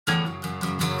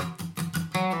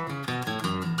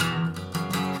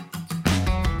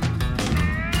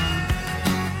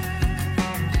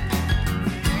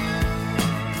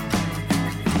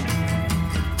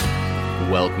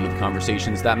Welcome to the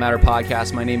Conversations That Matter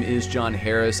podcast. My name is John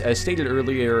Harris. As stated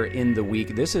earlier in the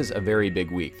week, this is a very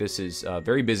big week. This is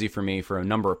very busy for me for a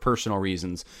number of personal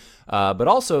reasons, but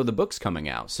also the book's coming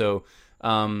out. So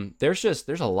there's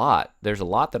a lot. There's a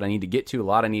lot that I need to get to, a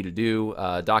lot I need to do,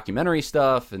 documentary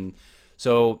stuff. And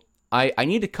so I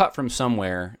need to cut from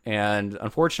somewhere. And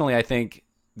unfortunately, I think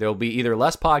there'll be either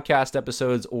less podcast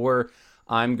episodes or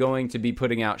I'm going to be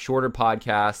putting out shorter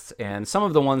podcasts, and some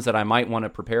of the ones that I might want to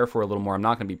prepare for a little more, I'm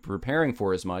not going to be preparing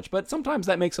for as much, but sometimes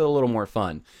that makes it a little more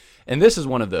fun. And this is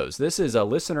one of those. This is a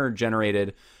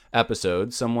listener-generated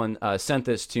episode. Someone sent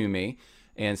this to me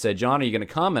and said, John, are you going to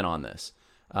comment on this?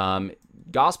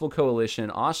 Gospel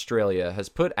Coalition Australia has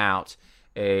put out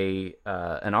an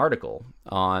article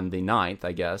on the 9th,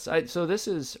 I guess. The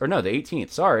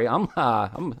 18th. Sorry, I'm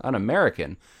an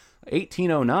American.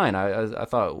 1809. I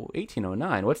thought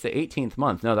 1809. What's the 18th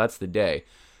month? No, that's the day.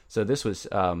 So this was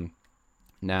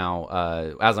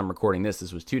now as I'm recording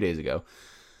this was 2 days ago.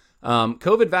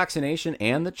 COVID vaccination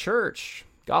and the church.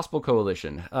 Gospel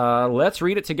Coalition. Let's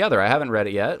read it together. I haven't read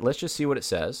it yet. Let's just see what it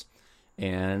says,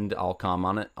 and I'll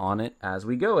comment on it as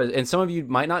we go. And some of you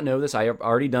might not know this. I have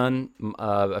already done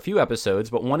a few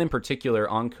episodes, but one in particular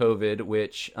on COVID,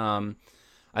 which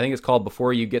I think it's called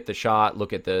Before You Get the Shot,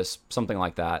 Look at This, something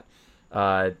like that.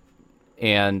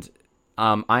 And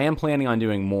I am planning on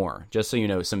doing more, just so you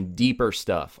know, some deeper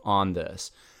stuff on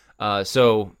this. This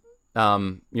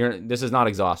is not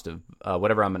exhaustive,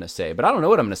 whatever I'm going to say. But I don't know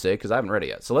what I'm going to say because I haven't read it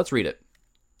yet. So let's read it.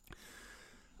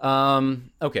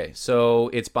 Okay, so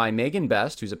it's by Megan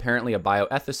Best, who's apparently a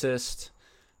bioethicist.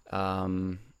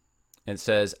 It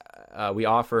says, we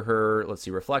offer her,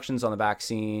 reflections on the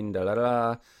vaccine,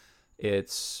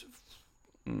 It's,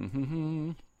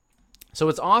 so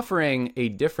it's offering a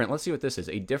different, let's see what this is,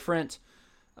 a different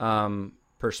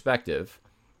perspective.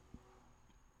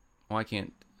 Why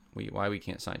we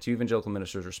can't sign? Two evangelical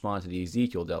ministers respond to the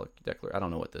Ezekiel declaration. I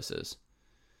don't know what this is.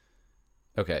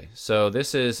 Okay, so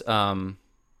this is,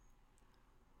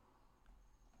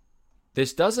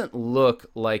 this doesn't look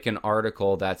like an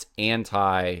article that's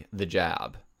anti the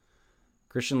jab.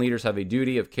 Christian leaders have a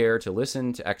duty of care to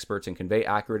listen to experts and convey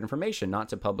accurate information, not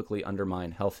to publicly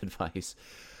undermine health advice.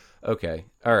 Okay,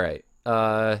 all right.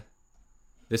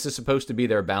 This is supposed to be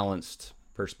their balanced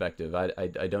perspective. I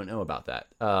don't know about that.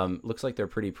 Looks like they're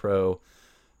pretty pro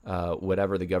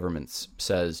whatever the government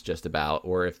says just about,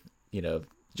 or if,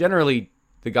 generally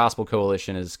the Gospel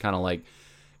Coalition is kind of like,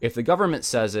 if the government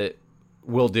says it,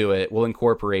 we'll do it, we'll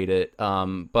incorporate it,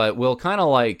 but we'll kind of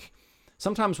like,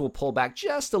 sometimes we'll pull back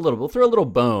just a little. We'll throw a little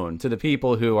bone to the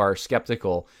people who are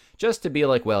skeptical just to be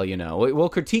like, well, we'll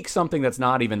critique something that's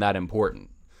not even that important,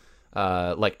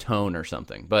 like tone or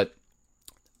something. But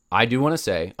I do want to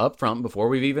say up front, before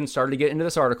we've even started to get into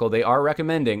this article, they are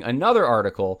recommending another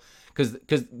article because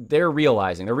they're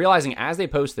realizing as they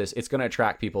post this, it's going to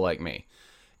attract people like me.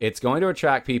 It's going to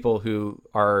attract people who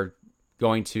are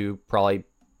going to probably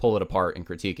pull it apart and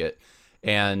critique it.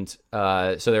 And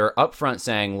so they're upfront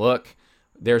saying, look,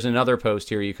 there's another post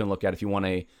here you can look at if you want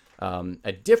a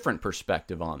different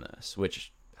perspective on this,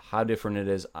 which how different it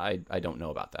is, I don't know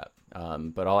about that.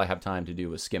 But all I have time to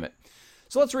do is skim it.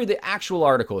 So let's read the actual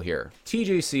article here.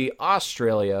 TJC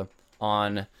Australia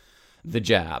on the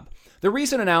jab. The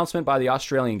recent announcement by the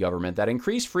Australian government that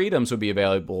increased freedoms would be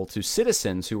available to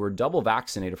citizens who were double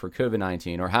vaccinated for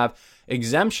COVID-19 or have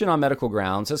exemption on medical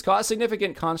grounds has caused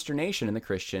significant consternation in the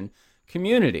Christian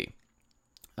community.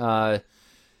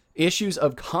 Issues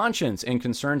of conscience and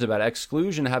concerns about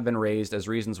exclusion have been raised as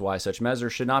reasons why such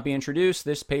measures should not be introduced.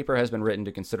 This paper has been written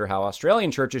to consider how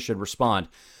Australian churches should respond.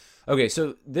 Okay,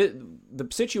 so the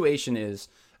situation is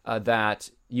that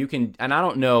you can, and I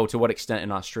don't know to what extent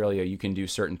in Australia you can do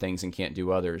certain things and can't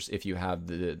do others if you have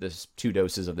the 2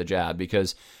 doses of the jab,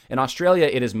 because in Australia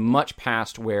it is much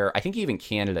past where, I think even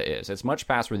Canada is, it's much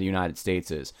past where the United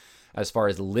States is as far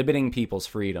as limiting people's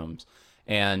freedoms.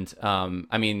 And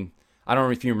I don't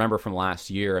know if you remember from last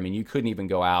year. You couldn't even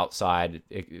go outside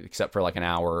except for like an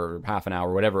hour or half an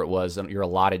hour, whatever it was, your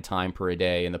allotted time per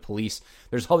day. And the police,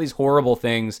 there's all these horrible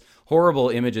things, horrible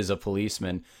images of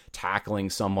policemen tackling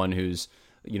someone who's,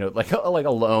 like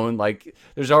alone. Like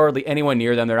there's hardly anyone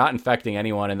near them. They're not infecting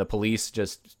anyone. And the police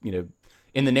just,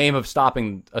 in the name of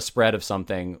stopping a spread of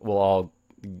something, will all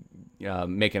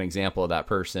make an example of that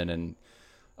person. And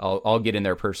I'll get in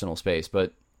their personal space.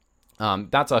 But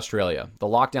that's Australia. The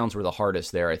lockdowns were the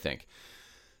hardest there, I think.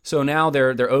 So now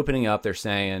they're opening up. They're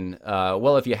saying,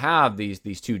 well, if you have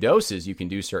these 2 doses, you can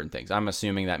do certain things. I'm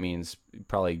assuming that means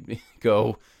probably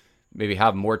go maybe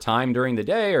have more time during the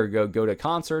day or go to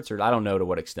concerts, or I don't know to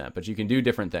what extent, but you can do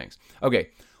different things. Okay,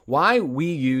 Why we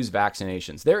use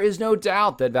vaccinations. There is no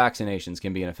doubt that vaccinations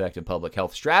can be an effective public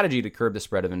health strategy to curb the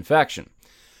spread of infection.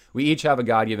 We each have a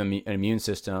God-given immune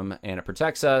system, and it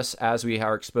protects us. As we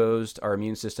are exposed, our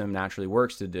immune system naturally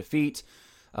works to defeat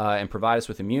and provide us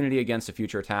with immunity against a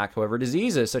future attack. However,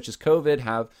 diseases such as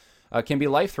COVID can be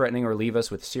life-threatening or leave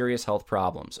us with serious health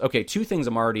problems. Okay, two things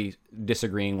I'm already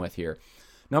disagreeing with here.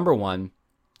 Number one,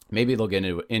 maybe they'll get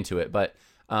into it, but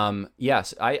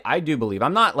yes, I do believe.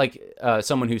 I'm not like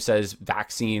someone who says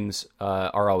vaccines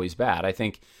are always bad. I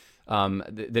think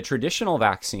the traditional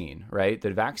vaccine, right,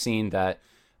 the vaccine that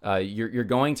you're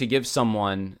going to give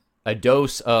someone a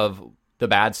dose of the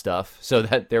bad stuff so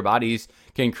that their bodies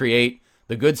can create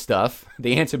the good stuff,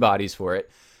 the antibodies for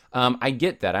it. I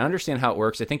get that. I understand how it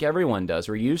works. I think everyone does.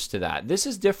 We're used to that. This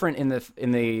is different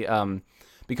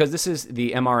because this is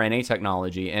the mRNA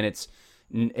technology, and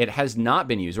it has not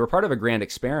been used. We're part of a grand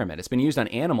experiment. It's been used on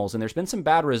animals, and there's been some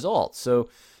bad results. So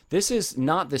this is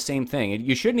not the same thing.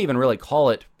 You shouldn't even really call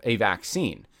it a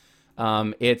vaccine.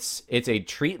 It's a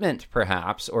treatment,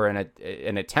 perhaps, or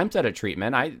an attempt at a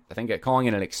treatment. I think calling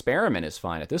it an experiment is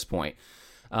fine at this point.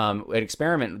 An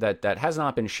experiment that has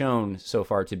not been shown so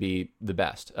far to be the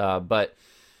best.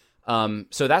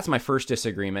 So that's my first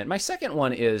disagreement. My second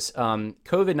one is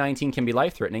COVID-19 can be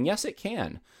life-threatening. Yes, it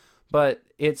can. But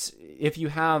if you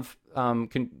have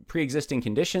pre-existing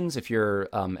conditions, if you're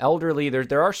elderly,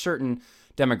 there are certain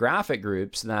demographic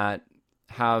groups that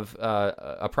have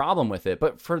a problem with it.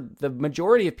 But for the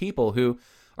majority of people who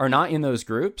are not in those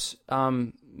groups,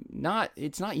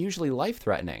 it's not usually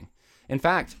life-threatening. In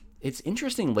fact, it's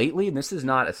interesting lately, and this is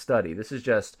not a study. This is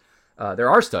just there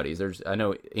are studies. I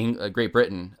know Great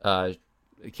Britain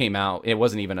came out. It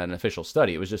wasn't even an official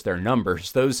study. It was just their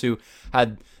numbers. Those who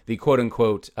had the quote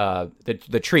unquote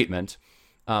the treatment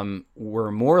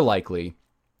were more likely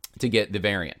to get the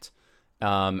variant.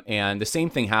 And the same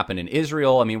thing happened in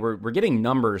Israel. I mean, we're getting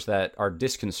numbers that are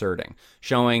disconcerting,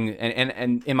 showing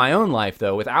and in my own life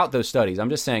though, without those studies,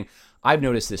 I'm just saying I've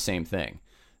noticed the same thing.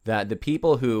 That the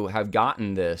people who have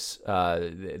gotten this,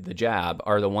 the jab,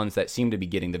 are the ones that seem to be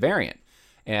getting the variant.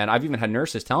 And I've even had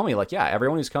nurses tell me, like, yeah,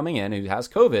 everyone who's coming in who has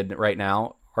COVID right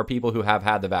now are people who have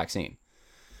had the vaccine.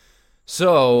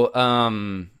 So,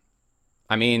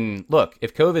 I mean, look,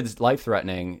 if COVID's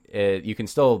life-threatening, you're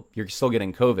still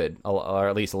getting COVID, or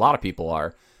at least a lot of people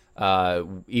are,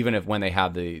 even when they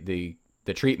have the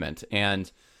treatment.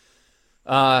 And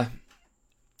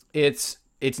it's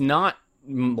not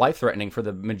life-threatening for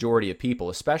the majority of people,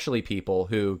 especially people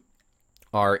who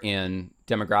are in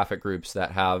demographic groups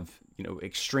that have,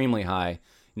 extremely high,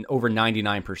 over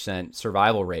 99%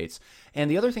 survival rates.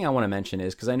 And the other thing I want to mention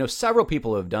is, because I know several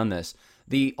people who have done this,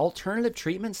 the alternative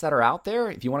treatments that are out there,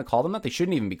 if you want to call them that, they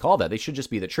shouldn't even be called that. They should just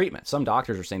be the treatment. Some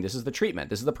doctors are saying this is the treatment,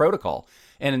 this is the protocol.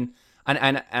 And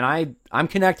I'm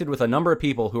connected with a number of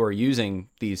people who are using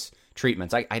these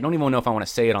treatments. I don't even know if I want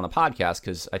to say it on the podcast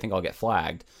because I think I'll get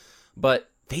flagged. But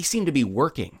they seem to be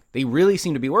working. They really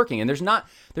seem to be working. And there's not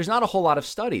a whole lot of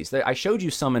studies. I showed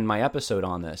you some in my episode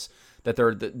on this, that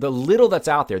the little that's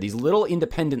out there, these little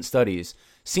independent studies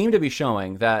seem to be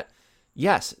showing that,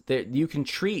 yes, you can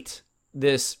treat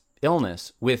this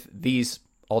illness with these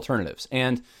alternatives.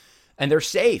 And they're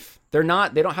safe. They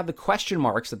don't have the question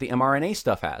marks that the mRNA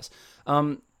stuff has.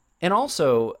 And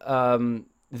also, I'll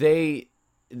leave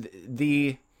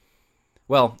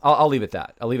it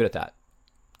at that.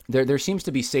 There seems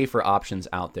to be safer options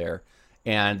out there,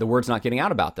 and the word's not getting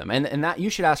out about them. And that you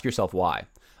should ask yourself why.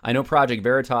 I know Project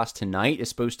Veritas tonight is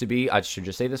supposed to be, I should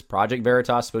just say this, Project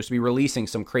Veritas is supposed to be releasing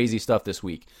some crazy stuff this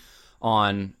week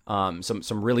on some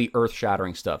really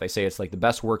earth-shattering stuff. They say it's like the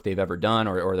best work they've ever done,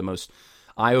 or the most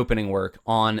eye-opening work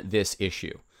on this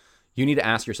issue. You need to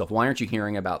ask yourself, why aren't you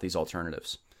hearing about these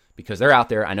alternatives? Because they're out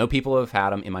there. I know people have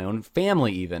had them in my own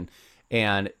family even,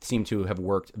 and seem to have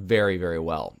worked very, very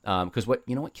well. Because what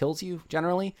kills you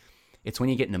generally? It's when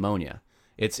you get pneumonia.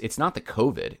 It's not the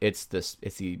COVID. It's the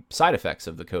side effects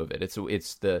of the COVID.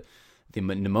 It's the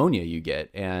pneumonia you get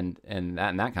and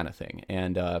that kind of thing.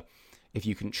 And if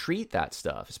you can treat that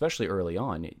stuff, especially early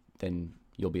on, then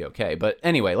you'll be okay. But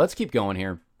anyway, let's keep going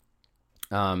here.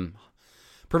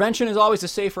 Prevention is always a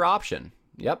safer option.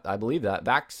 Yep, I believe that.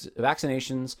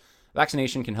 Vaccination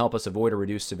can help us avoid or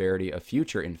reduce severity of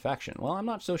future infection. Well, I'm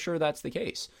not so sure that's the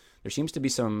case. There seems to be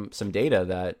some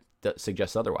data that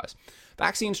suggests otherwise.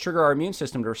 Vaccines trigger our immune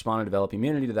system to respond and develop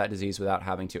immunity to that disease without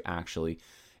having to actually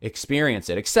experience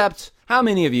it. Except, how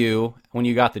many of you, when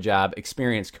you got the jab,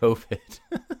 experienced COVID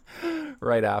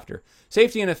right after?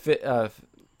 Safety and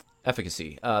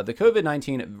efficacy. The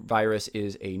COVID-19 virus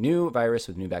is a new virus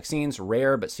with new vaccines.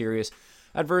 Rare but serious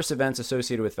adverse events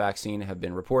associated with vaccine have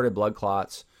been reported: blood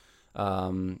clots,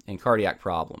 and cardiac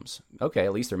problems. Okay,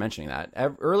 at least they're mentioning that.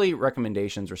 Early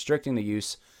recommendations restricting the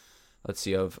use,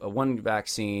 of one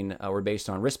vaccine were based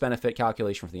on risk-benefit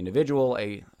calculation for the individual.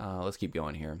 Let's keep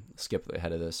going here. Skip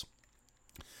ahead of this.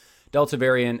 Delta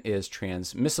variant is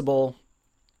transmissible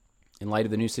in light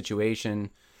of the new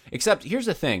situation. Except, here's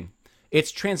the thing.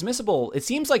 It's transmissible. It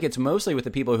seems like it's mostly with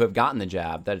the people who have gotten the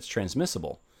jab that it's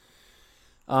transmissible.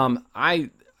 I'll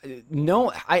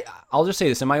just say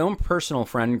this. In my own personal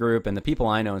friend group and the people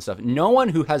I know and stuff, no one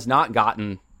who has not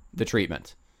gotten the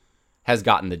treatment has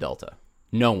gotten the Delta.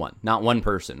 No one. Not one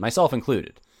person. Myself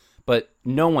included. But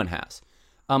no one has.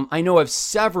 I know of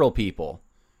several people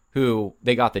who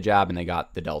they got the jab and they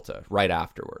got the Delta right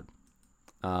afterward.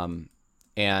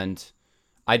 And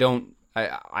I don't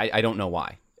know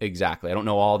why exactly. I don't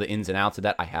know all the ins and outs of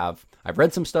that. I've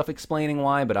read some stuff explaining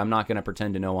why, but I'm not going to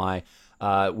pretend to know why.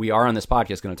 We are on this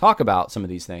podcast going to talk about some of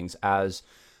these things as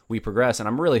we progress, and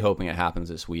I'm really hoping it happens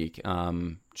this week.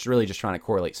 Just trying to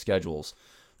correlate schedules,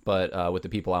 but with the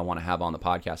people I want to have on the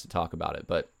podcast to talk about it.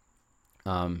 But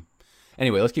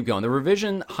anyway, let's keep going. The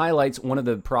revision highlights one of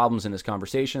the problems in this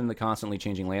conversation, the constantly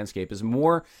changing landscape, as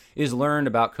more is learned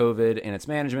about COVID and its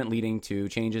management, leading to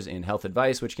changes in health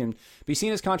advice, which can be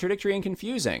seen as contradictory and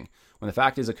confusing, when the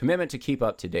fact is a commitment to keep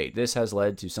up to date. This has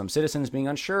led to some citizens being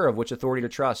unsure of which authority to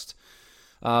trust.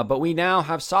 But we now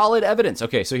have solid evidence.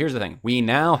 Okay, so here's the thing. We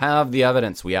now have the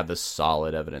evidence. We have the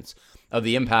solid evidence of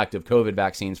the impact of COVID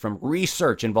vaccines from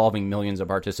research involving millions of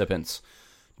participants.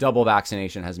 Double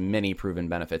vaccination has many proven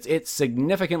benefits. It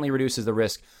significantly reduces the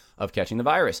risk of catching the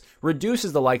virus,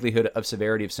 reduces the likelihood of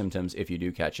severity of symptoms if you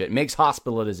do catch it, makes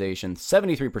hospitalization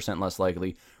 73% less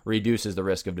likely, reduces the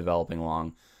risk of developing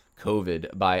long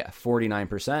COVID by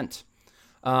 49%.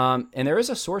 And there is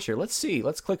a source here. Let's see.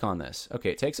 Let's click on this.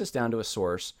 Okay, it takes us down to a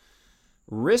source.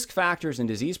 Risk factors and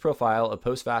disease profile of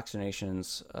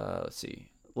post-vaccinations. Let's see.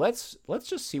 Let's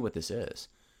just see what this is.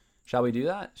 Shall we do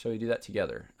that? Shall we do that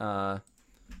together?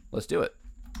 Let's do it.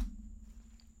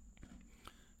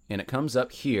 And it comes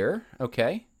up here.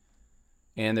 Okay.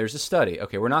 And there's a study.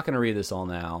 Okay, we're not going to read this all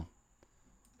now.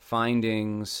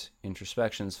 Findings,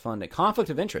 introspections, funding, conflict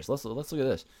of interest. Let's look at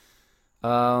this.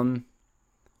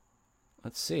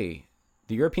 Let's see.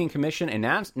 The European Commission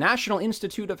and National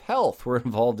Institute of Health were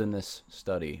involved in this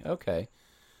study. Okay.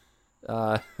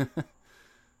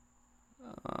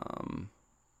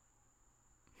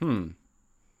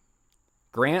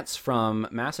 Grants from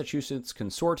Massachusetts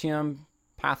Consortium,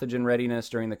 pathogen readiness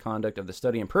during the conduct of the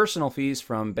study, and personal fees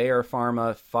from Bayer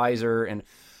Pharma, Pfizer, and...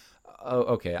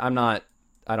 okay, I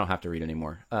don't have to read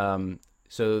anymore.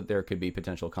 So there could be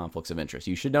potential conflicts of interest.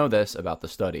 You should know this about the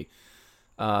study.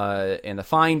 And the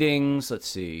findings, let's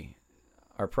see,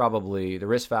 are probably the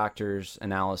risk factors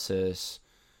analysis.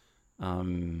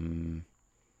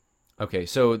 Okay,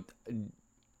 so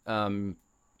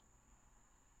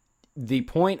the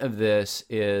point of this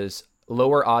is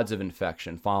lower odds of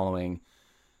infection following.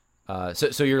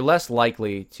 So you're less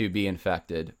likely to be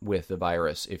infected with the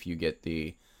virus if you get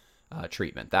the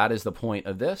treatment. That is the point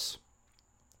of this.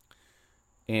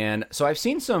 And so I've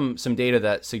seen some data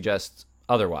that suggests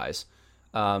otherwise.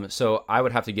 So I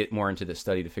would have to get more into this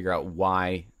study to figure out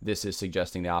why this is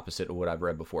suggesting the opposite of what I've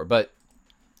read before. But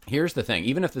here's the thing.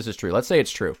 Even if this is true, let's say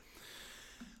it's true.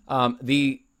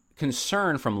 The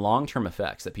concern from long-term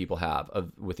effects that people have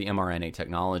with the mRNA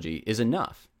technology is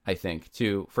enough, I think,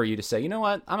 for you to say, you know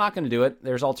what, I'm not going to do it.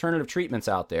 There's alternative treatments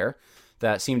out there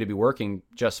that seem to be working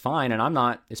just fine. And I'm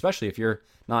not, especially if you're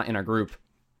not in a group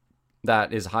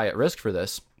that is high at risk for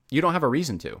this, you don't have a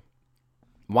reason to.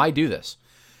 Why do this?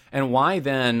 And why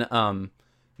then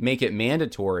make it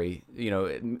mandatory,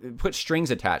 put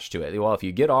strings attached to it? Well, if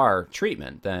you get our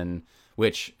treatment, then,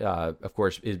 which, of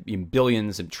course, is in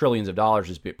billions and trillions of dollars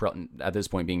is at this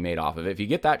point being made off of it. If you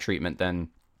get that treatment, then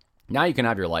now you can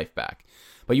have your life back.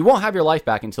 But you won't have your life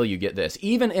back until you get this,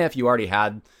 even if you already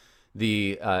had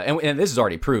the, and this is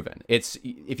already proven. If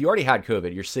you already had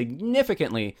COVID, you're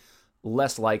significantly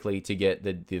less likely to get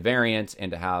the variant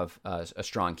and to have a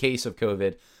strong case of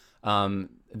COVID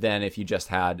than if you just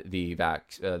had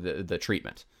the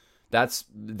treatment.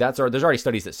 There's already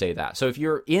studies that say that. So if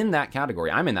you're in that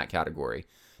category, I'm in that category,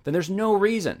 then there's no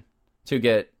reason to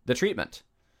get the treatment.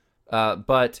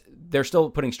 But they're still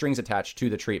putting strings attached to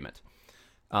the treatment.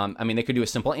 They could do a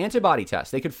simple antibody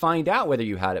test. They could find out whether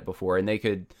you had it before,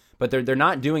 and but they're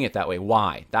not doing it that way.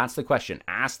 Why? That's the question.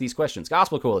 Ask these questions.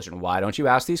 Gospel Coalition, why don't you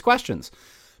ask these questions?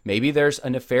 Maybe there's a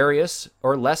nefarious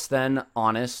or less than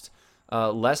honest,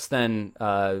 less than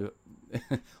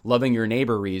loving your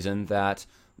neighbor reason that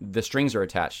the strings are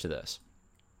attached to this,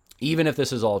 even if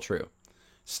this is all true.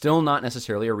 Still not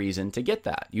necessarily a reason to get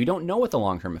that. You don't know what the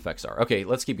long-term effects are. Okay,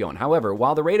 let's keep going. However,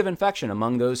 while the rate of infection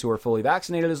among those who are fully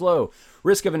vaccinated is low,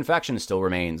 risk of infection still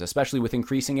remains, especially with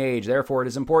increasing age. Therefore, it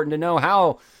is important to know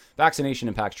how vaccination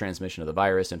impacts transmission of the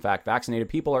virus. In fact, vaccinated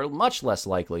people are much less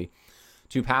likely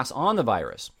to pass on the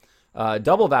virus.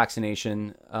 Double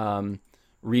vaccination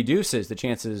reduces the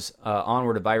chances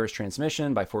onward of virus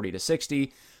transmission by 40 to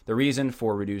 60. The reason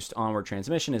for reduced onward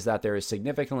transmission is that there is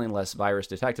significantly less virus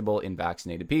detectable in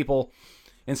vaccinated people.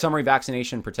 In summary,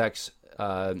 vaccination protects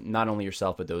not only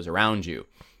yourself, but those around you.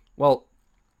 Well,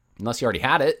 unless you already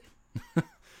had it,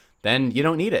 then you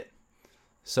don't need it.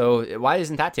 So why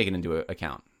isn't that taken into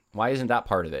account? Why isn't that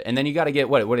part of it? And then you got to get,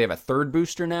 what do you have, a third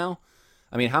booster now?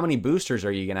 I mean, how many boosters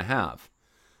are you going to have?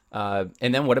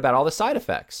 And then what about all the side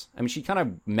effects? I mean, she kind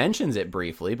of mentions it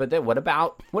briefly, but then what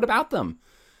about them?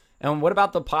 And what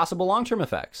about the possible long-term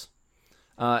effects?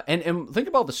 And think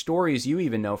about the stories you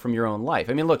even know from your own life.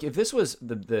 I mean, look, if this was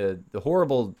the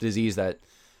horrible disease that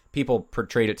people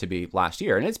portrayed it to be last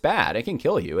year, and it's bad, it can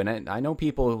kill you. And I know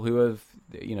people who have,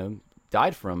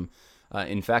 died from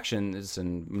infections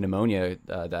and pneumonia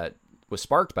that was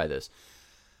sparked by this.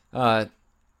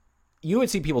 You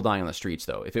would see people dying on the streets,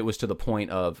 though, if it was to the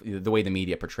point of the way the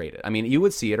media portrayed it. I mean, you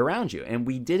would see it around you, and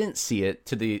we didn't see it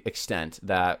to the extent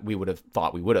that we would have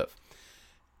thought we would have.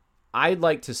 I'd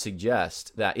like to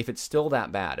suggest that if it's still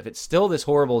that bad, if it's still this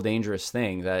horrible, dangerous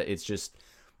thing, that it's just,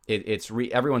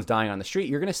 everyone's dying on the street,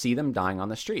 you're going to see them dying on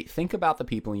the street. Think about the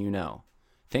people you know.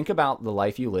 Think about the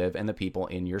life you live and the people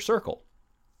in your circle.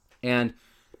 And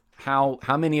how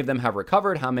many of them have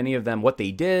recovered, how many of them, what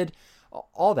they did,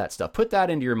 all that stuff. Put that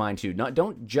into your mind too.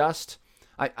 Don't just,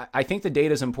 I think the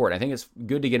data is important. I think it's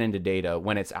good to get into data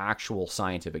when it's actual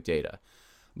scientific data.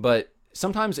 But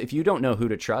sometimes if you don't know who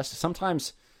to trust,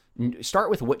 sometimes start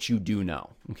with what you do know.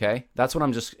 Okay. That's what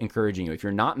I'm just encouraging you. If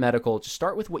you're not medical, just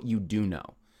start with what you do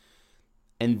know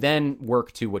and then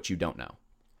work to what you don't know.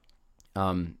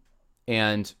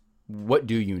 And what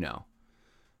do you know?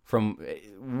 From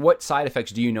what side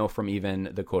effects do you know from even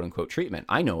the quote unquote treatment?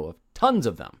 I know of tons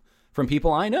of them. From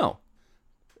people I know.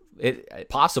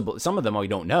 Possible, some of them we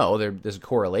don't know. There's a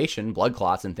correlation, blood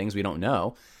clots and things we don't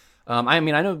know. I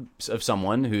know of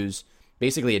someone who's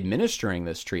basically administering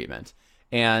this treatment,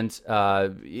 and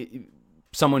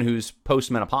someone who's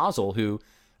postmenopausal who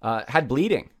had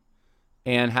bleeding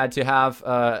and had to have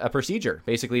a procedure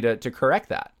basically to correct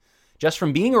that, just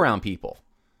from being around people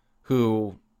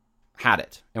who had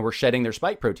it and were shedding their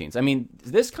spike proteins. I mean,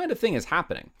 this kind of thing is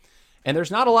happening. And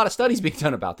there's not a lot of studies being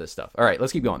done about this stuff. All right,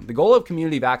 let's keep going. The goal of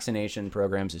community vaccination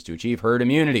programs is to achieve herd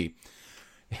immunity.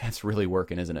 That's really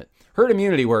working, isn't it? Herd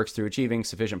immunity works through achieving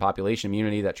sufficient population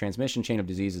immunity that transmission chain of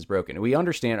disease is broken. We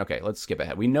understand, okay, let's skip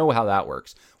ahead. We know how that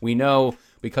works. We know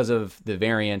because of the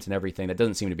variant and everything, that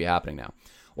doesn't seem to be happening now.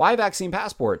 Why vaccine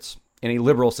passports? In a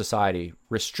liberal society,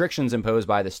 restrictions imposed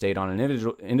by the state on an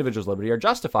individual's liberty are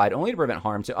justified only to prevent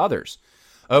harm to others.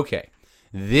 Okay.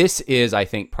 This is, I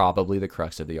think, probably the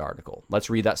crux of the article. Let's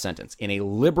read that sentence. In a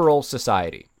liberal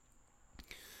society.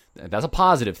 That's a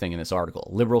positive thing in this article.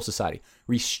 Liberal society.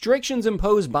 Restrictions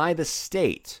imposed by the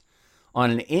state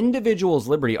on an individual's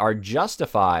liberty are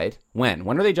justified when?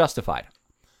 When are they justified?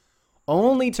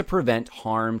 Only to prevent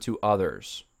harm to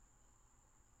others.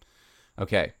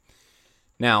 Okay.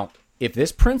 Now, if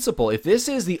this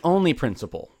is the only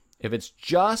principle, if it's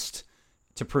just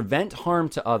to prevent harm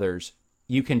to others,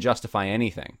 you can justify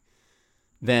anything,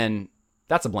 then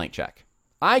that's a blank check.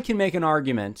 I can make an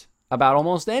argument about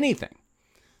almost anything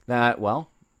that,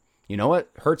 well, you know what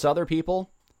hurts other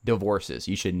people? Divorces.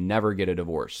 You should never get a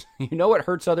divorce. You know what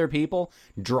hurts other people?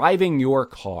 Driving your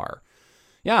car.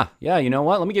 Yeah, you know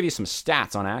what? Let me give you some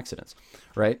stats on accidents,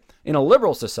 right? In a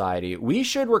liberal society, we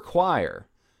should require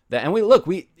that, and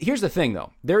here's the thing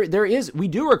though. We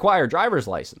do require driver's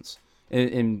license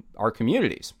in our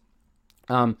communities.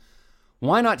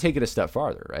 Why not take it a step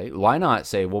farther, right? Why not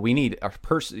say, well, we need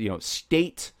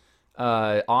state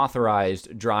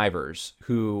authorized drivers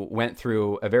who went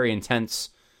through a very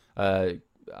intense,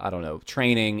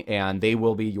 training, and they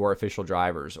will be your official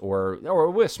drivers, or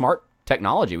with smart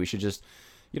technology, we should just,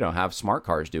 have smart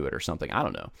cars do it or something. I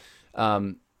don't know.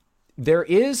 There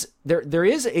is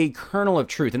a kernel of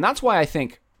truth, and that's why I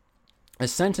think a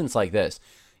sentence like this,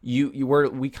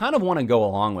 we kind of want to go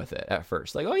along with it at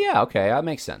first, like, oh yeah, okay, that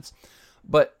makes sense.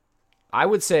 But I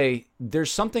would say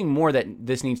there's something more that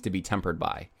this needs to be tempered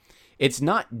by. There's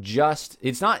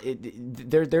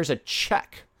a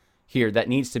check here that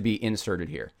needs to be inserted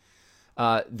here.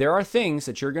 There are things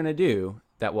that you're going to do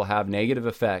that will have negative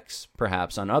effects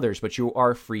perhaps on others, but you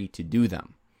are free to do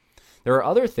them. There are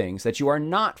other things that you are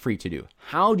not free to do.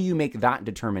 How do you make that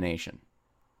determination?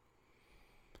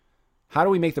 how do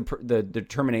we make the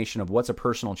determination of what's a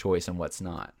personal choice and what's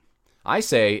not? I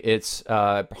say it's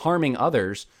harming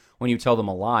others when you tell them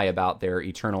a lie about their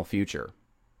eternal future,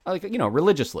 like,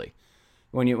 religiously,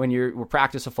 when you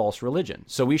practice a false religion.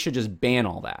 So we should just ban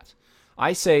all that.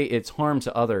 I say it's harm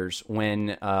to others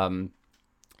when when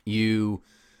you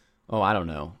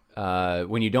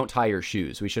don't tie your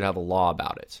shoes. We should have a law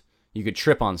about it. You could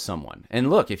trip on someone. And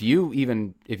look, if you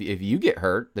get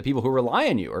hurt, the people who rely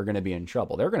on you are going to be in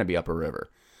trouble. They're going to be up a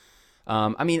river.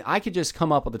 I could just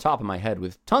come up at the top of my head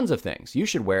with tons of things.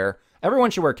 Everyone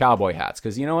should wear cowboy hats,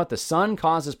 because you know what? The sun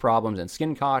causes problems and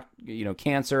skin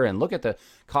cancer, and look at the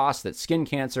cost that skin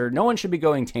cancer. No one should be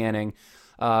going tanning.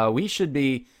 We should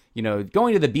be,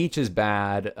 going to the beach is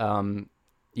bad.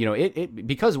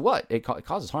 Because what? It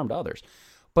causes harm to others.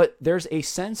 But there's a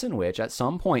sense in which at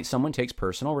some point someone takes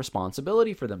personal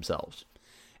responsibility for themselves.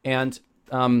 And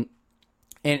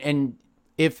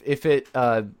if it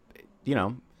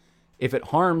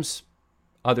harms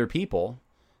other people,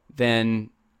 then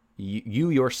you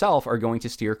yourself are going to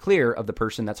steer clear of the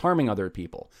person that's harming other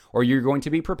people. Or you're going to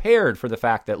be prepared for the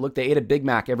fact that, look, they ate a Big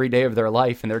Mac every day of their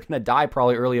life and they're going to die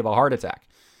probably early of a heart attack.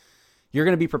 You're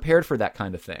going to be prepared for that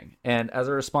kind of thing. And as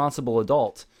a responsible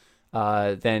adult,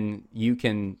 then you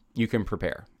can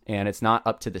prepare. And it's not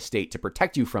up to the state to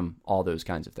protect you from all those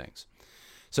kinds of things.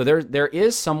 So there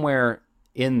is somewhere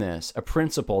in this a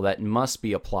principle that must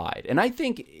be applied. And I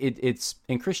think it's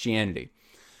in Christianity.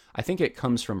 I think it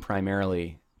comes from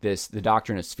primarily the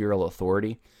doctrine of spheral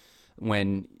authority,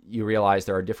 when you realize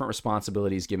there are different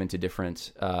responsibilities given to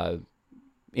different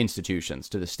institutions,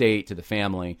 to the state, to the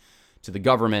family, to the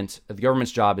government. The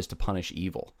government's job is to punish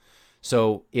evil.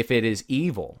 So if it is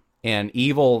evil, and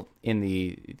evil in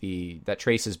that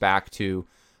traces back to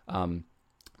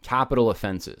capital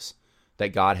offenses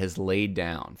that God has laid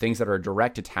down, things that are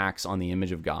direct attacks on the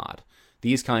image of God,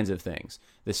 these kinds of things,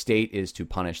 the state is to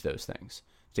punish those things.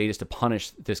 State is to punish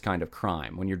this kind of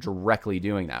crime when you're directly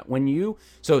doing that.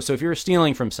 So if you're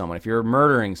stealing from someone, if you're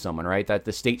murdering someone, right, that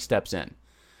the state steps in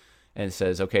and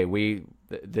says, okay,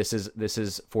 this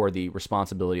is for the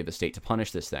responsibility of the state to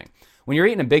punish this thing. When you're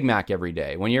eating a Big Mac every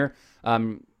day, when you're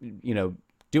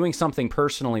doing something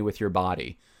personally with your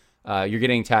body, you're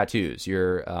getting tattoos,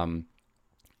 you're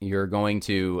going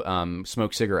to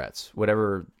smoke cigarettes,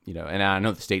 whatever, and I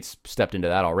know the state's stepped into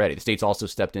that already. The state's also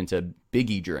stepped into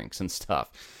biggie drinks and stuff.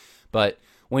 But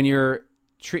when you're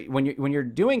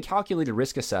doing calculated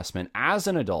risk assessment as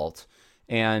an adult,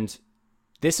 and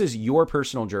this is your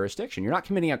personal jurisdiction, you're not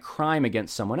committing a crime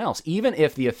against someone else, even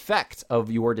if the effect of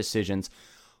your decisions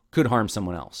could harm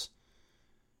someone else.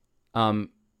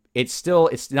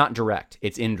 It's not direct,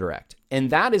 it's indirect. And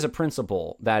that is a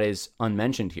principle that is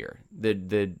unmentioned here. The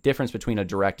difference between a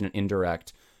direct and an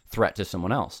indirect threat to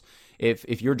someone else.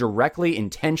 If you're directly,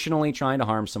 intentionally trying to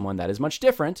harm someone, that is much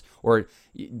different, or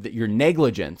your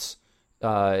negligence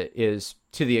is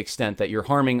to the extent that you're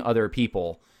harming other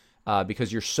people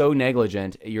because you're so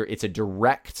negligent, it's a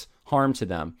direct harm to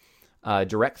them,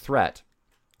 direct threat.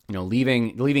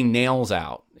 Leaving nails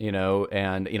out,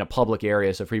 and in a public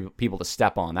area so for people to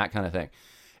step on, that kind of thing.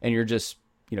 And you're just,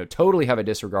 totally have a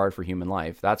disregard for human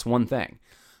life. That's one thing.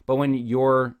 But when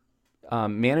you're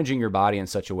managing your body in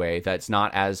such a way that's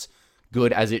not as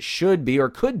good as it should be or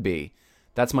could be,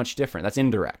 that's much different. That's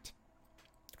indirect.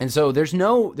 And so there's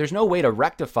no way to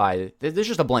rectify. There's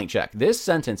just a blank check. This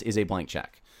sentence is a blank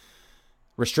check.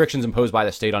 Restrictions imposed by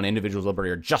the state on individuals' liberty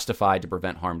are justified to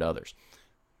prevent harm to others.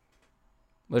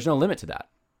 There's no limit to that.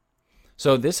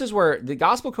 So this is where the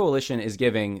Gospel Coalition is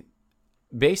giving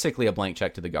basically a blank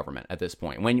check to the government at this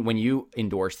point, when you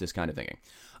endorse this kind of thinking.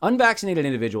 Unvaccinated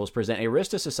individuals present a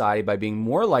risk to society by being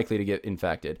more likely to get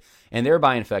infected and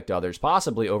thereby infect others,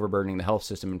 possibly overburdening the health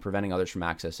system and preventing others from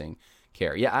accessing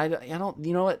care. Yeah, I don't,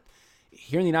 what?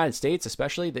 Here in the United States,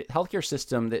 especially, the healthcare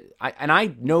system,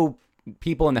 I know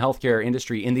people in the healthcare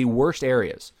industry in the worst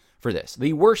areas for this,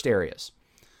 the worst areas.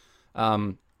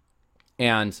 And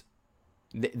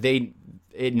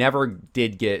it never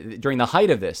did during the height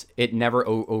of this, it never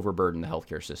overburdened the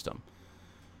healthcare system.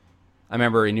 I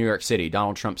remember in New York City,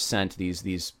 Donald Trump sent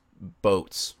these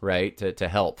boats, right, to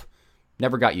help.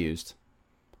 Never got used.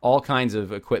 All kinds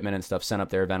of equipment and stuff sent up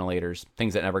there, ventilators,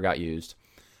 things that never got used.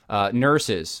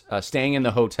 Nurses staying in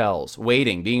the hotels,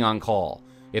 waiting, being on call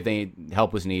if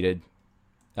help was needed,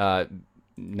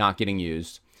 not getting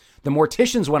used. The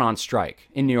morticians went on strike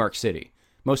in New York City.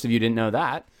 Most of you didn't know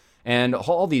that. And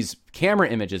all these camera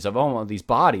images of all of these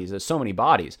bodies, there's so many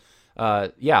bodies.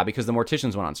 Because the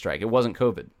morticians went on strike. It wasn't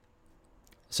COVID.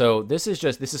 So this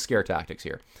is scare tactics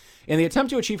here. In the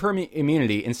attempt to achieve herd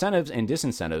immunity, incentives and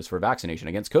disincentives for vaccination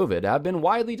against COVID have been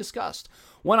widely discussed.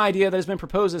 One idea that has been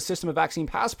proposed is a system of vaccine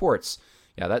passports.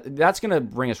 Yeah, that's going to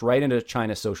bring us right into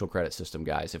China's social credit system,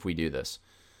 guys, if we do this.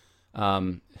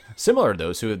 Similar to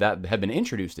those that have been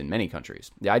introduced in many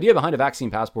countries. The idea behind a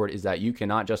vaccine passport is that you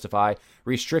cannot justify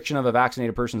restriction of a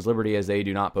vaccinated person's liberty as they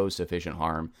do not pose sufficient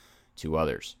harm to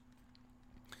others.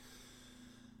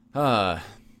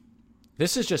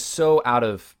 This is just so out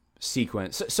of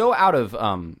sequence, so out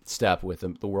of step with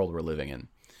the world we're living in.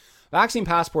 Vaccine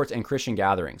passports and Christian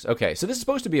gatherings. Okay, so this is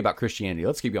supposed to be about Christianity.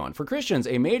 Let's keep going. For Christians,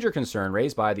 a major concern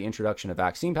raised by the introduction of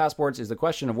vaccine passports is the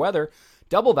question of whether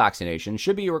double vaccination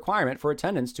should be a requirement for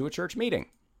attendance to a church meeting.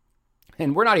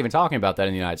 And we're not even talking about that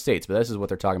in the United States, but this is what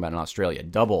they're talking about in Australia.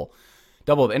 Double,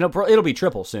 and it'll be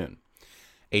triple soon.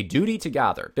 A duty to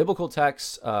gather. Biblical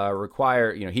texts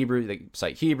require, Hebrew, they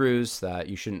cite Hebrews, that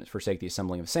you shouldn't forsake the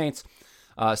assembling of saints.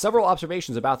 Several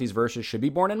observations about these verses should be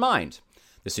borne in mind.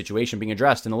 The situation being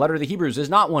addressed in the letter to the Hebrews is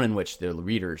not one in which the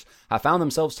readers have found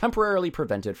themselves temporarily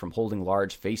prevented from holding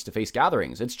large face-to-face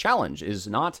gatherings. Its challenge is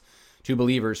not to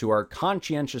believers who are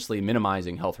conscientiously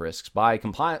minimizing health risks by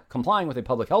complying with a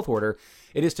public health order.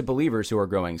 It is to believers who are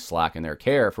growing slack in their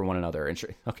care for one another.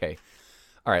 Okay.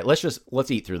 All right, let's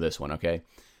eat through this one, okay?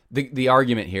 The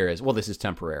argument here is, well, this is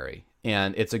temporary,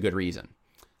 and it's a good reason.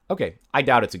 Okay, I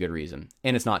doubt it's a good reason,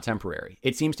 and it's not temporary.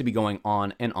 It seems to be going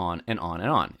on and on and on and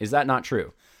on. Is that not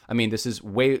true? I mean, this is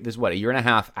a year and a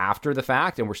half after the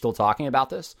fact, and we're still talking about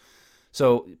this?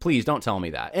 So please don't tell me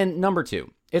that. And number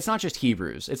two, it's not just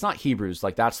Hebrews. It's not Hebrews,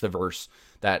 like that's the verse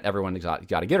that everyone's got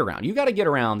to get around. You got to get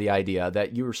around the idea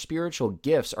that your spiritual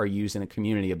gifts are used in a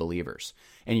community of believers,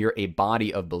 and you're a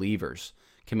body of believers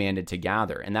commanded to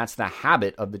gather. And that's the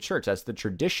habit of the church. That's the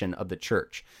tradition of the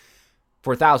church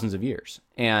for thousands of years.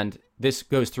 And this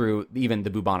goes through even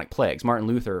the bubonic plagues. Martin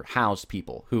Luther housed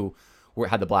people who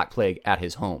had the Black Plague at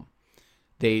his home.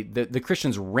 The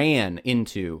Christians ran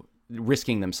into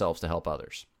risking themselves to help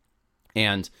others.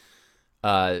 And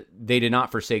they did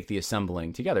not forsake the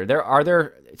assembling together. There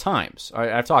are times,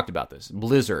 I've talked about this,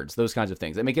 blizzards, those kinds of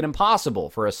things that make it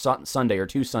impossible for a Sunday or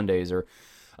 2 Sundays or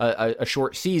a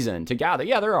short season to gather.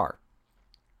 Yeah, there are.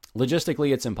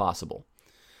 Logistically, it's impossible.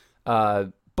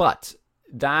 But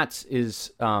that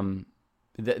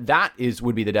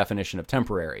would be the definition of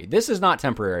temporary. This is not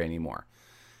temporary anymore.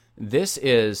 This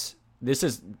is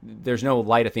there's no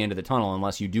light at the end of the tunnel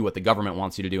unless you do what the government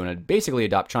wants you to do and basically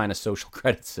adopt China's social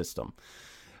credit system,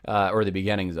 or the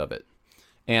beginnings of it.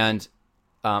 And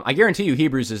I guarantee you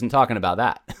Hebrews isn't talking about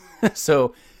that.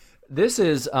 So this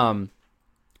is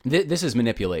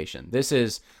manipulation. This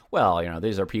is,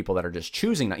 these are people that are just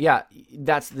choosing not. Yeah,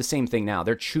 that's the same thing now.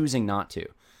 They're choosing not to.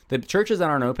 The churches that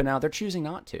aren't open now, they're choosing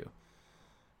not to.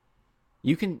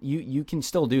 You can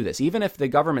still do this. Even if the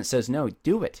government says no,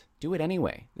 do it. Do it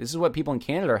anyway. This is what people in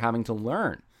Canada are having to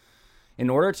learn. In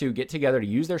order to get together to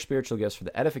use their spiritual gifts for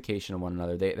the edification of one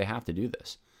another, they have to do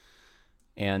this.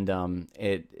 And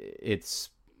it's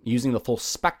using the full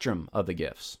spectrum of the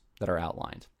gifts that are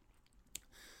outlined.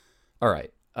 All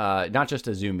right. Not just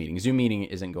a Zoom meeting. Zoom meeting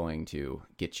isn't going to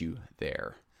get you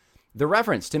there. The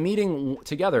reference to meeting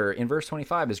together in verse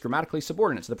 25 is grammatically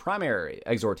subordinate to the primary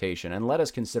exhortation, and let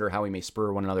us consider how we may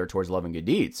spur one another towards love and good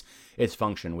deeds. Its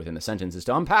function within the sentence is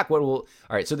to unpack what will...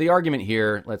 All right, so the argument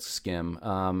here, let's skim.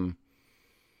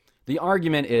 The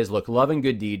argument is, look, love and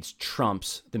good deeds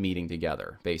trumps the meeting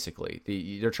together,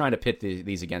 basically. They're trying to pit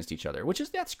these against each other,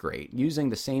 that's great. Using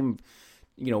the same...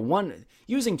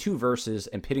 using 2 verses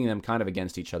and pitting them kind of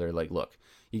against each other, like, look,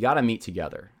 you got to meet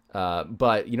together.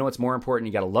 But you know what's more important?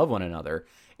 You got to love one another.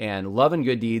 And love and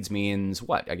good deeds means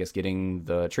what? I guess getting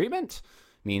the treatment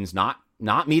means not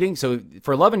meeting. So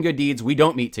for love and good deeds, we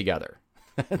don't meet together.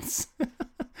 The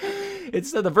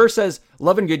verse says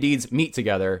love and good deeds meet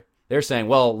together. They're saying,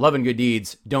 well, love and good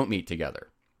deeds don't meet together.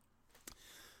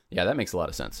 Yeah, that makes a lot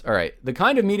of sense. All right. The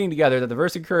kind of meeting together that the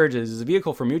verse encourages is a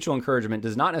vehicle for mutual encouragement,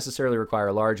 does not necessarily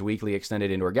require large, weekly,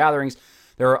 extended indoor gatherings.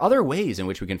 There are other ways in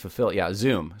which we can fulfill... Yeah,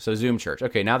 Zoom. So Zoom church.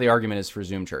 Okay, now the argument is for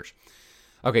Zoom church.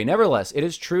 Okay, nevertheless, it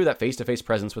is true that face-to-face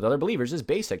presence with other believers is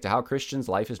basic to how Christians'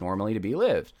 life is normally to be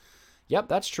lived. Yep,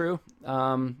 that's true.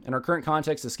 In our current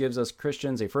context, this gives us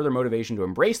Christians a further motivation to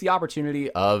embrace the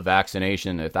opportunity of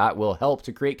vaccination, if that will help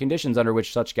to create conditions under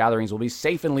which such gatherings will be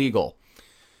safe and legal.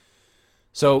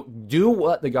 So do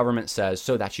what the government says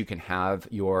so that you can have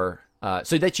your...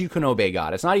 so that you can obey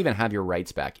God. It's not even have your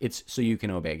rights back. It's so you can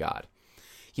obey God.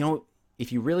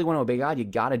 If you really want to obey God, you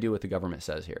got to do what the government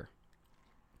says here.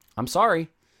 I'm sorry.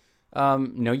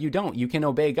 No, you don't. You can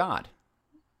obey God.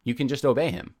 You can just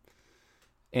obey him.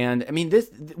 And I mean,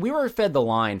 we were fed the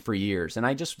line for years, and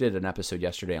I just did an episode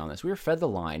yesterday on this. We were fed the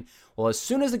line. Well, as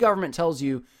soon as the government tells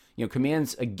you,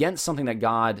 commands against something that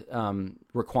God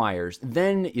requires,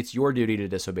 then it's your duty to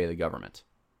disobey the government.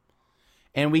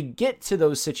 And we get to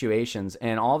those situations,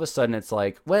 and all of a sudden it's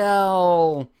like,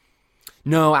 well,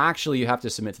 no, actually you have to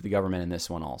submit to the government in this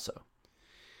one also.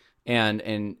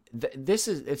 And this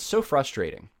is, it's so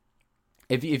frustrating.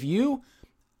 If you,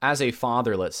 as a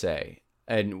father, let's say,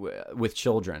 and with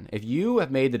children, if you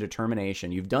have made the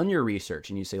determination, you've done your research,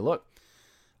 and you say, look,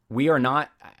 we don't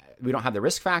have the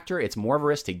risk factor. It's more of a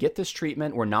risk to get this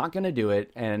treatment. We're not going to do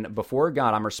it. And before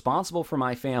God, I'm responsible for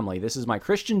my family. This is my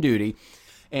Christian duty.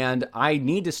 And I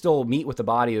need to still meet with the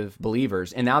body of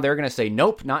believers. And now they're going to say,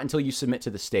 nope, not until you submit to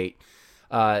the state.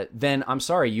 Then I'm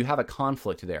sorry, you have a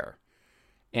conflict there.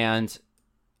 And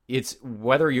it's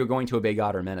whether you're going to obey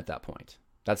God or men at that point.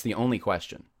 That's the only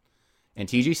question. And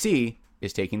TGC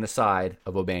is taking the side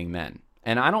of obeying men.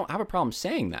 And I don't have a problem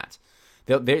saying that.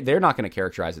 They're not going to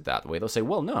characterize it that way. They'll say,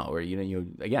 well, no, or, you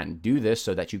again, do this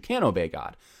so that you can obey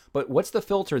God. But what's the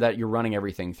filter that you're running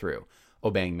everything through?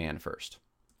 Obeying man first.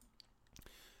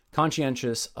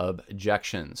 Conscientious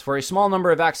objections. For a small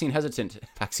number of vaccine hesitant,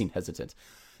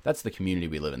 that's the community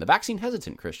we live in. The vaccine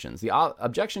hesitant Christians, the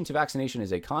objection to vaccination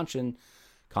is a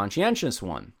conscientious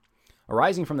one,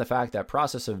 arising from the fact that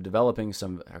process of developing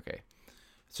some,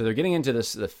 so they're getting into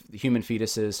this, the human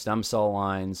fetuses, stem cell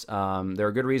lines. There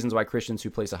are good reasons why Christians who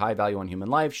place a high value on human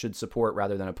life should support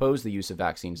rather than oppose the use of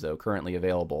vaccines, though currently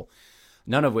available,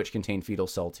 none of which contain fetal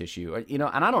cell tissue. And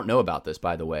I don't know about this,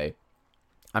 by the way.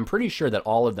 I'm pretty sure that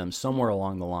all of them somewhere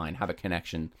along the line have a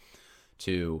connection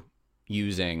to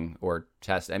using or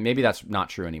test. And maybe that's not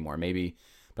true anymore.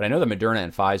 But I know the Moderna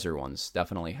and Pfizer ones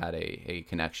definitely had a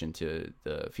connection to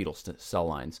the fetal cell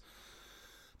lines.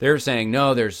 They're saying,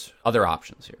 no, there's other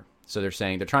options here. So they're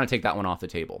saying they're trying to take that one off the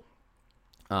table.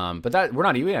 But that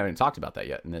we haven't talked about that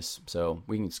yet in this, so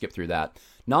we can skip through that.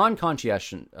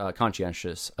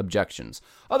 Non-conscientious objections.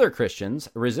 Other Christians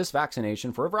resist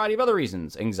vaccination for a variety of other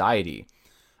reasons. Anxiety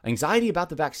about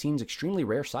the vaccine's extremely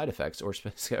rare side effects or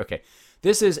specific.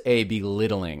 This is a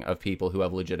belittling of people who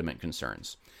have legitimate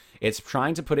concerns. It's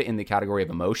trying to put it in the category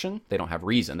of emotion. They don't have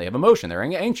reason. They have emotion. They're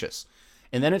anxious.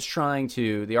 And then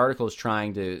the article is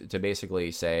trying to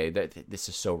basically say that this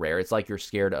is so rare. It's like you're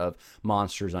scared of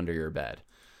monsters under your bed.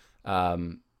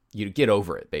 You get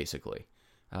over it, basically.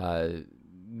 This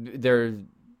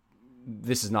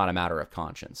is not a matter of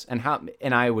conscience.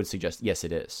 And I would suggest, yes,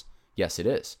 it is. Yes, it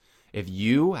is. If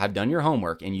you have done your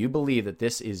homework and you believe that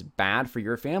this is bad for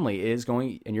your family,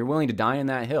 and you're willing to die in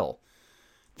that hill,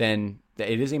 then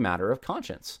it is a matter of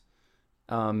conscience.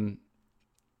 And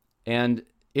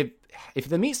if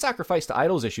the meat sacrifice to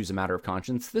idols issue is a matter of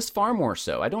conscience, this far more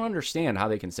so. I don't understand how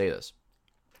they can say this.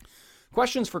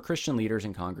 Questions for Christian leaders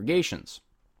and congregations.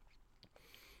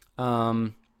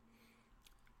 Let's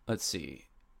see.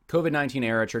 COVID-19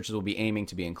 era, churches will be aiming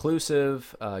to be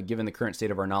inclusive. Given the current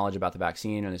state of our knowledge about the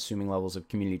vaccine and assuming levels of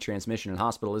community transmission and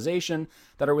hospitalization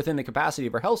that are within the capacity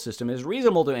of our health system, it is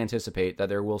reasonable to anticipate that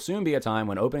there will soon be a time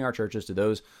when opening our churches to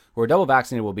those who are double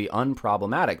vaccinated will be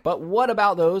unproblematic. But what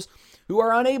about those who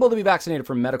are unable to be vaccinated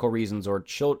for medical reasons or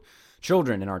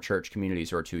children in our church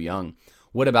communities who are too young?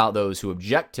 What about those who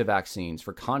object to vaccines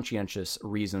for conscientious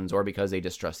reasons or because they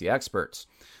distrust the experts?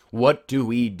 What do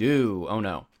we do? Oh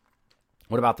no.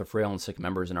 What about the frail and sick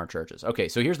members in our churches? Okay,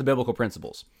 so here's the biblical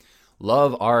principles.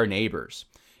 Love our neighbors.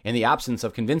 In the absence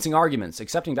of convincing arguments,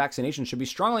 accepting vaccination should be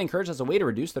strongly encouraged as a way to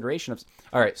reduce the duration of...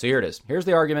 All right, so here it is. Here's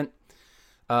the argument.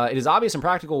 It is obvious and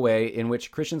practical way in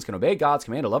which Christians can obey God's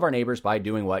command to love our neighbors by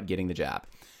doing what? Getting the jab.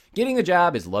 Getting the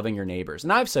jab is loving your neighbors.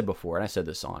 And I've said before, and I said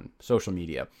this on social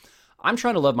media, I'm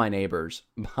trying to love my neighbors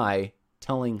by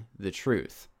telling the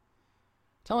truth.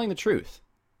 Telling the truth.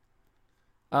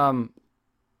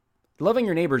 Loving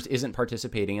your neighbors isn't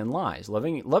participating in lies.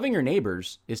 Loving your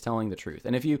neighbors is telling the truth.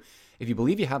 And if you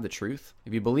believe you have the truth,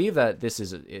 if you believe that this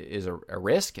is a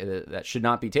risk that should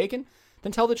not be taken,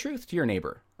 then tell the truth to your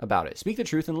neighbor about it. Speak the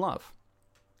truth in love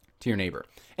to your neighbor.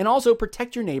 And also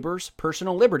protect your neighbor's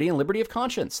personal liberty and liberty of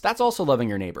conscience. That's also loving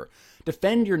your neighbor.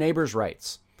 Defend your neighbor's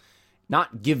rights.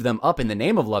 Not give them up in the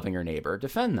name of loving your neighbor.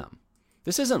 Defend them.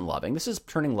 This isn't loving. This is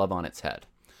turning love on its head.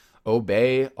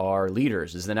 Obey our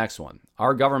leaders is the next one.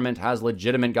 Our government has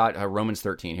legitimate God. Romans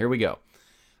 13. Here we go.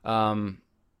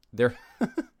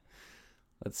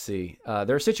 Let's see.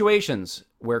 There are situations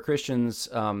where Christians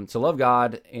to love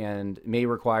God and may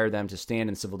require them to stand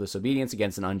in civil disobedience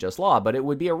against an unjust law, but it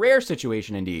would be a rare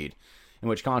situation indeed in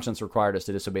which conscience required us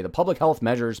to disobey the public health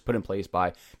measures put in place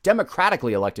by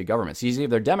democratically elected governments. See,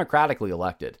 if they're democratically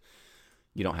elected,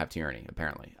 you don't have tyranny,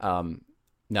 apparently.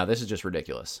 No, this is just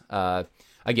ridiculous.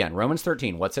 Again, Romans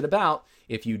 13, what's it about?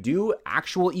 If you do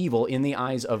actual evil in the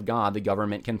eyes of God, the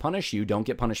government can punish you. Don't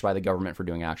get punished by the government for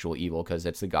doing actual evil because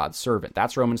it's the God's servant.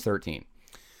 That's Romans 13.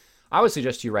 I would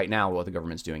suggest to you right now what the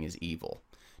government's doing is evil.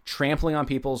 Trampling on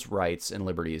people's rights and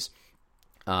liberties,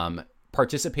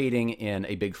 participating in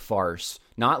a big farce,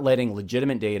 not letting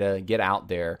legitimate data get out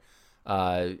there.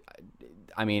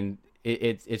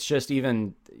 It's just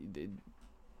even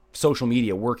social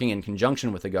media working in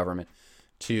conjunction with the government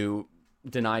to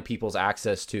deny people's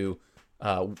access to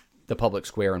the public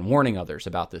square and warning others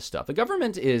about this stuff. The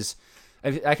government is,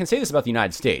 I can say this about the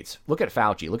United States. Look at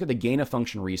Fauci. Look at the gain of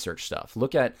function research stuff.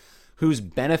 Look at who's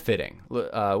benefiting.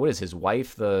 What is his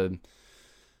wife, the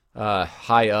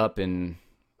high up in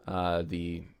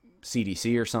the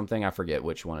CDC or something? I forget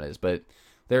which one it is, but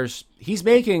he's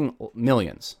making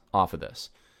millions off of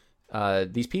this.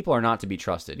 These people are not to be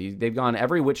trusted. They've gone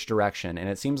every which direction, and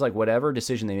it seems like whatever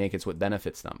decision they make, it's what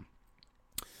benefits them.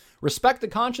 Respect the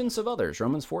conscience of others,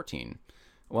 Romans 14.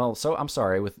 Well, so I'm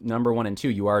sorry, with number 1 and 2,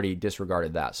 you already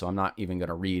disregarded that, so I'm not even going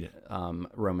to read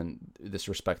this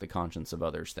respect the conscience of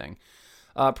others thing.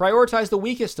 Prioritize the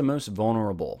weakest and most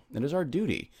vulnerable. It is our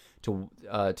duty to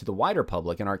the wider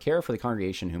public and our care for the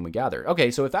congregation whom we gather.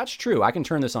 Okay, so if that's true, I can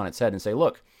turn this on its head and say,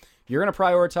 look, you're going to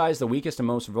prioritize the weakest and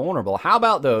most vulnerable. How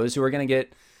about those who are going to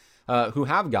get, who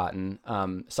have gotten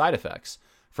side effects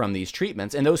from these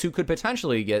treatments, and those who could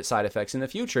potentially get side effects in the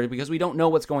future because we don't know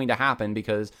what's going to happen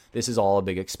because this is all a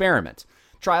big experiment.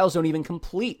 Trials don't even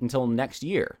complete until next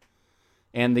year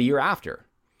and the year after.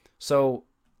 So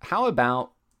how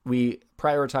about we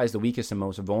prioritize the weakest and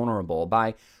most vulnerable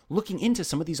by looking into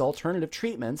some of these alternative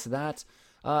treatments that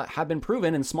have been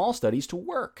proven in small studies to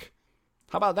work?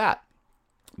 How about that?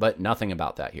 But nothing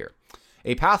about that here.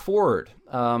 A path forward.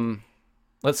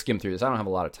 Let's skim through this. I don't have a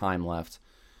lot of time left.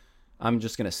 I'm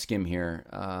just going to skim here.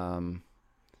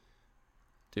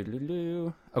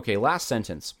 Okay, last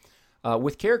sentence.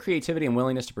 With care, creativity, and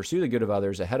willingness to pursue the good of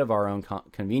others ahead of our own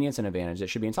convenience and advantage, it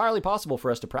should be entirely possible for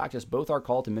us to practice both our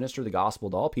call to minister the gospel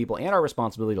to all people and our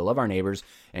responsibility to love our neighbors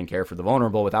and care for the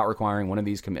vulnerable without requiring one of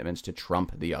these commitments to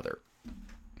trump the other.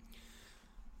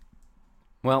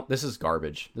 Well, this is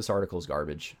garbage. This article is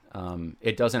garbage.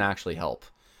 It doesn't actually help.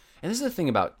 And this is the thing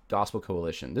about Gospel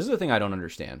Coalition. This is the thing I don't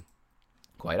understand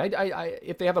quite.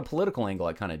 If they have a political angle,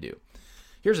 I kind of do.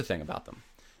 Here's the thing about them.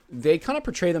 They kind of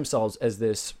portray themselves as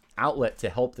this outlet to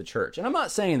help the church. And I'm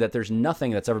not saying that there's nothing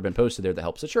that's ever been posted there that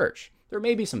helps the church. There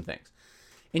may be some things.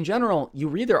 In general, you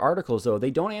read their articles, though,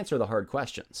 they don't answer the hard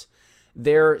questions.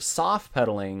 They're soft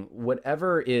pedaling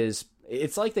whatever is,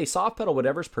 it's like they soft pedal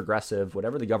whatever's progressive,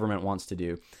 whatever the government wants to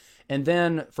do. And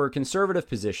then for conservative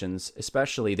positions,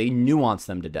 especially, they nuance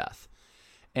them to death.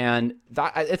 And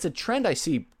it's a trend I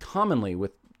see commonly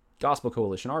with Gospel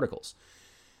Coalition articles.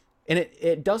 And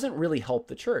it doesn't really help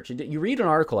the church. You read an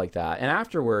article like that, and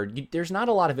afterward, there's not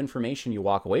a lot of information you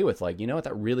walk away with, like, you know what,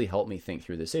 that really helped me think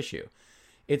through this issue.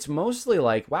 It's mostly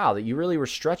like, wow, that you really were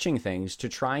stretching things to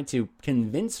try to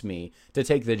convince me to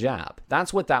take the jab.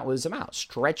 That's what that was about,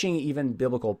 stretching even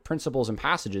biblical principles and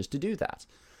passages to do that.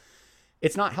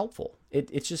 It's not helpful.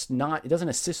 It's just not, it doesn't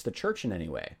assist the church in any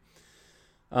way.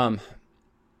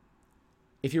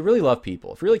 If you really love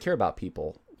people, if you really care about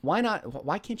people,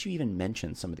 why can't you even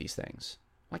mention some of these things?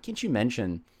 Why can't you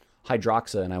mention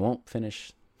hydroxa, and I won't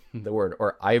finish the word,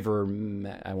 or I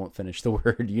won't finish the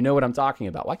word. You know what I'm talking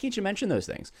about. Why can't you mention those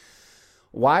things?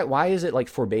 Why is it like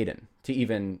forbidden to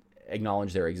even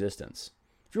acknowledge their existence?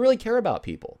 If you really care about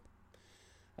people,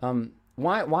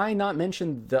 why not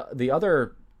mention the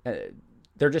other,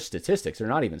 they're just statistics. They're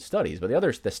not even studies, but the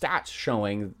stats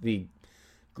showing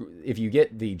if you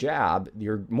get the jab,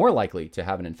 you're more likely to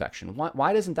have an infection.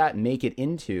 Why doesn't that make it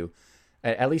into,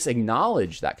 at least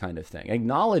acknowledge that kind of thing?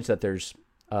 Acknowledge that there's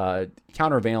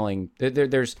countervailing,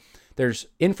 there's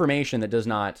information that does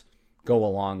not go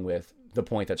along with the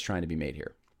point that's trying to be made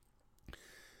here.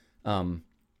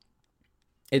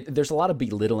 There's a lot of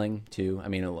belittling too. I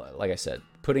mean, like I said,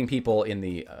 putting people in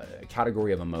the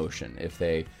category of emotion if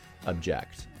they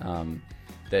object.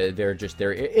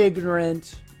 They're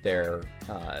ignorant. They're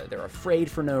afraid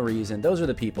for no reason. Those are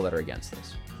the people that are against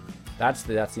this. That's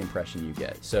the impression you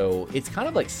get. So it's kind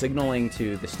of like signaling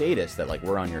to the statists that, like,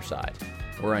 we're on your side.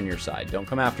 We're on your side. Don't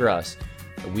come after us.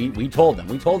 We told them.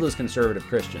 We told those conservative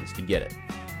Christians to get it.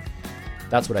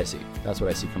 That's what I see. That's what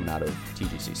I see coming out of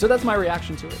TGC. So that's my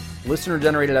reaction to it.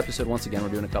 Listener-generated episode. Once again, we're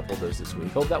doing a couple of those this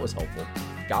week. Hope that was helpful.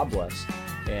 God bless.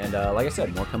 And like I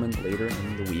said, more coming later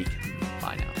in the week.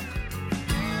 Bye now.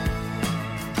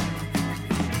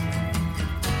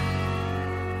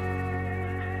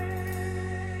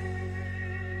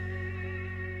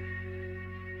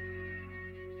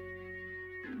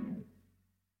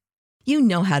 You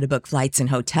know how to book flights and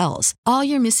hotels. All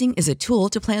you're missing is a tool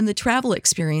to plan the travel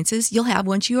experiences you'll have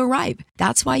once you arrive.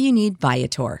 That's why you need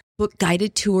Viator. Book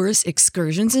guided tours,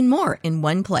 excursions, and more in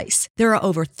one place. There are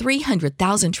over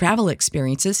 300,000 travel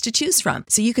experiences to choose from,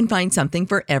 so you can find something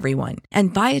for everyone.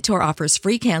 And Viator offers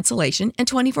free cancellation and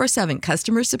 24/7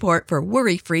 customer support for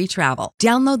worry-free travel.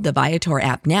 Download the Viator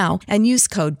app now and use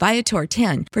code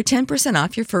Viator10 for 10%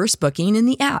 off your first booking in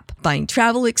the app. Find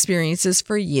travel experiences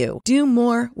for you. Do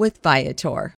more with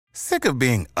Viator. Sick of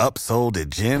being upsold at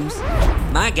gyms?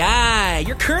 My guy,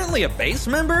 you're currently a base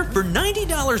member? For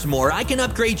 $90 more, I can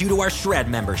upgrade you to our Shred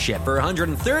membership. For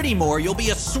 $130 more, you'll be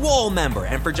a Swole member.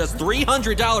 And for just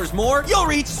 $300 more, you'll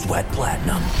reach Sweat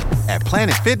Platinum. At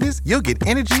Planet Fitness, you'll get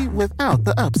energy without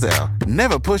the upsell.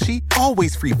 Never pushy,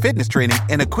 always free fitness training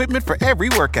and equipment for every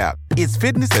workout. It's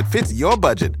fitness that fits your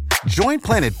budget. Join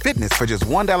Planet Fitness for just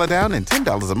 $1 down and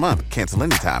 $10 a month. Cancel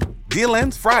anytime. Deal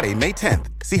ends Friday, May 10th.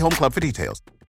 See Home Club for details.